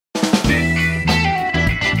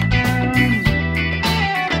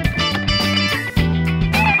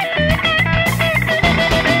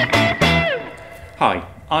Hi,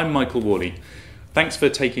 I'm Michael Wharley. Thanks for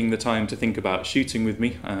taking the time to think about shooting with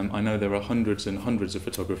me. I know there are hundreds and hundreds of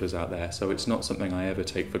photographers out there, so it's not something I ever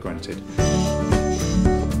take for granted.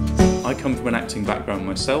 I come from an acting background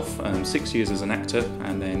myself, 6 years as an actor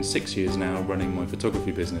and then 6 years now running my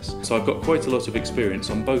photography business. So I've got quite a lot of experience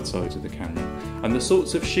on both sides of the camera, and the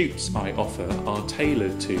sorts of shoots I offer are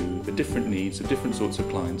tailored to the different needs of different sorts of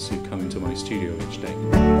clients who come into my studio each day.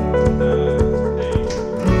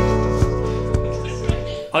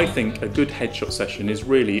 I think a good headshot session is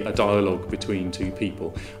really a dialogue between two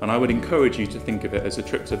people, and I would encourage you to think of it as a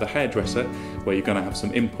trip to the hairdresser where you're going to have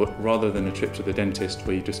some input rather than a trip to the dentist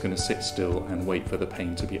where you're just going to sit still and wait for the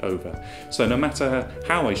pain to be over. So no matter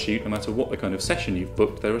how I shoot, no matter what the kind of session you've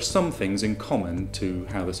booked, there are some things in common to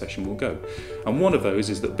how the session will go. And one of those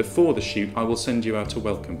is that before the shoot I will send you out a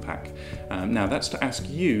welcome pack. Now that's to ask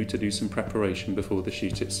you to do some preparation before the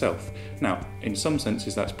shoot itself. Now in some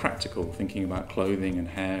senses that's practical, thinking about clothing and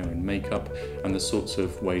hair and makeup and the sorts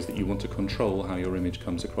of ways that you want to control how your image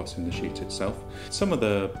comes across in the shoot itself. Some of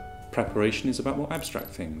the preparation is about more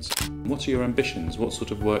abstract things. What are your ambitions? What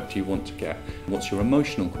sort of work do you want to get? What's your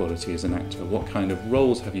emotional quality as an actor? What kind of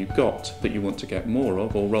roles have you got that you want to get more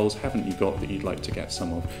of, or roles haven't you got that you'd like to get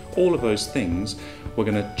some of? All of those things we're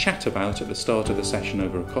going to chat about at the start of the session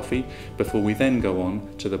over a coffee before we then go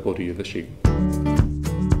on to the body of the shoot.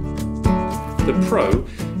 The Pro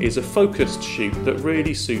is a focused shoot that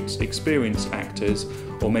really suits experienced actors,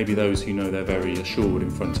 or maybe those who know they're very assured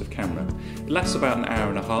in front of camera. It lasts about an hour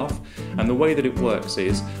and a half, and the way that it works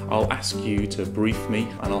is I'll ask you to brief me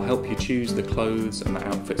and I'll help you choose the clothes and the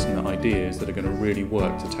outfits and the ideas that are going to really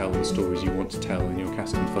work to tell the stories you want to tell in your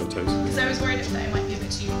casting photos. Because I was worried that it might be a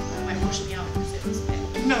bit too, it might wash me out because it was a bit...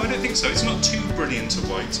 No, I don't think so. It's not too brilliant to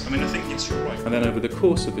white. I mean, I think yes, you're right. And then over the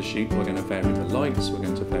course of the shoot, we're going to vary the lights, we're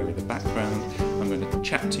going to vary the background, I'm going to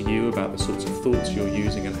chat to you about the sorts of thoughts you're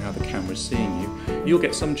using and how the camera's seeing you. You'll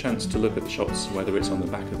get some chance to look at the shots, whether it's on the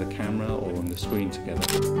back of the camera or on the screen together.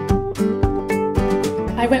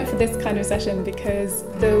 I went for this kind of session because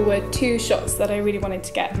there were two shots that I really wanted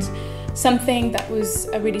to get. Something that was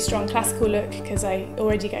a really strong classical look, because I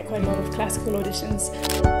already get quite a lot of classical auditions.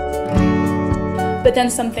 But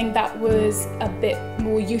then something that was a bit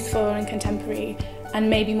more youthful and contemporary and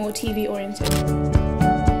maybe more TV oriented.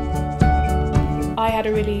 I had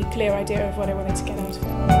a really clear idea of what I wanted to get out of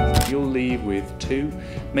it. You'll leave with 2,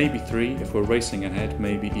 maybe 3, if we're racing ahead,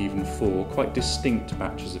 maybe even 4, quite distinct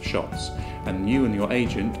batches of shots. And you and your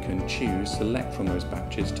agent can select from those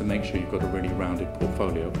batches to make sure you've got a really rounded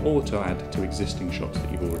portfolio, or to add to existing shots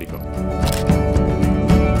that you've already got.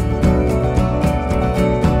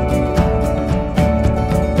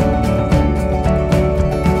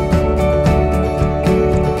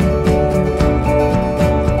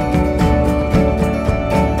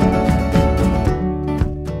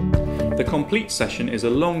 The complete session is a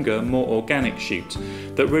longer, more organic shoot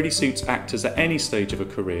that really suits actors at any stage of a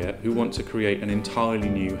career who want to create an entirely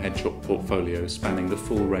new headshot portfolio spanning the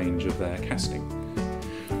full range of their casting.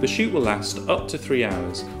 The shoot will last up to 3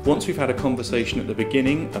 hours. Once we've had a conversation at the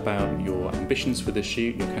beginning about your ambitions for the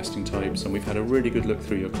shoot, your casting types, and we've had a really good look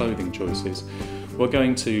through your clothing choices, we're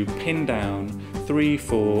going to pin down 3,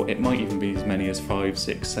 4, it might even be as many as 5,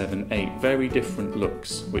 6, 7, 8 very different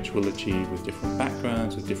looks which we'll achieve with different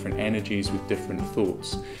backgrounds, with different energies, with different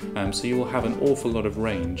thoughts. So you will have an awful lot of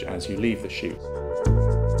range as you leave the shoot.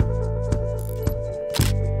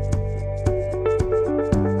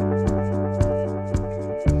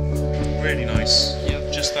 Really nice.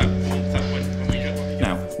 Yeah, just that when we go.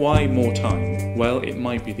 Now, why more time? Well, it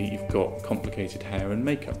might be that you've got complicated hair and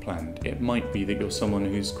makeup planned. It might be that you're someone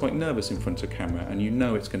who's quite nervous in front of camera and you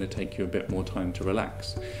know it's going to take you a bit more time to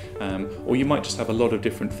relax. Or you might just have a lot of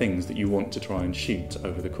different things that you want to try and shoot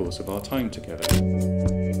over the course of our time together.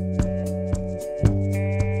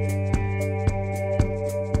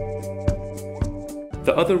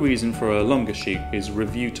 The other reason for a longer shoot is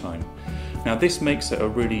review time. Now this makes it a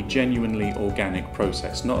really genuinely organic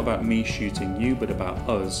process, not about me shooting you, but about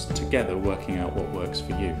us together working out what works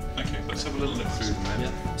for you. Okay, let's have a little look through them then.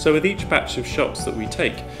 Yeah. So with each batch of shots that we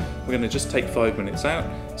take, we're going to just take 5 minutes out,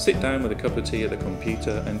 sit down with a cup of tea at the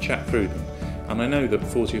computer and chat through them. And I know that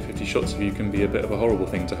 40 or 50 shots of you can be a bit of a horrible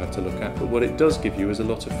thing to have to look at, but what it does give you is a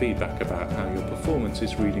lot of feedback about how your performance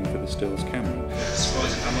is reading for the stills camera.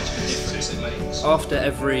 Surprising how much of a difference it makes. After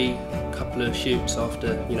every couple of shoots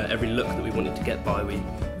after, you know, every look that we wanted to get by,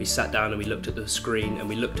 we sat down and we looked at the screen and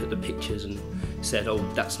we looked at the pictures and said, oh,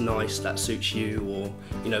 that's nice, that suits you, or,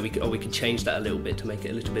 you know, we could change that a little bit to make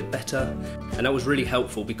it a little bit better. And that was really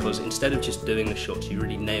helpful, because instead of just doing the shots, you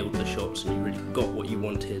really nailed the shots and you really got what you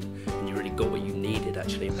wanted and you really got what you needed,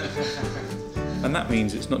 actually. And that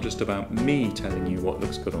means it's not just about me telling you what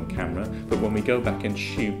looks good on camera, but when we go back and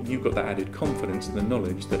shoot, you've got that added confidence and the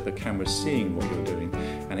knowledge that the camera's seeing what you're doing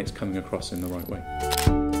and it's coming across in the right way.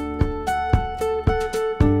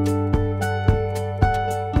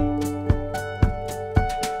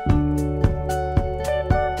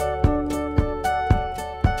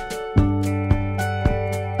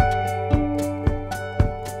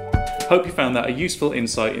 Hope you found that a useful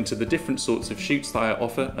insight into the different sorts of shoots that I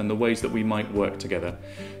offer and the ways that we might work together.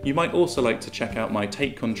 You might also like to check out my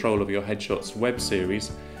Take Control of Your Headshots web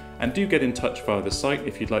series, and do get in touch via the site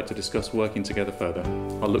if you'd like to discuss working together further.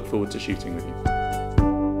 I'll look forward to shooting with you.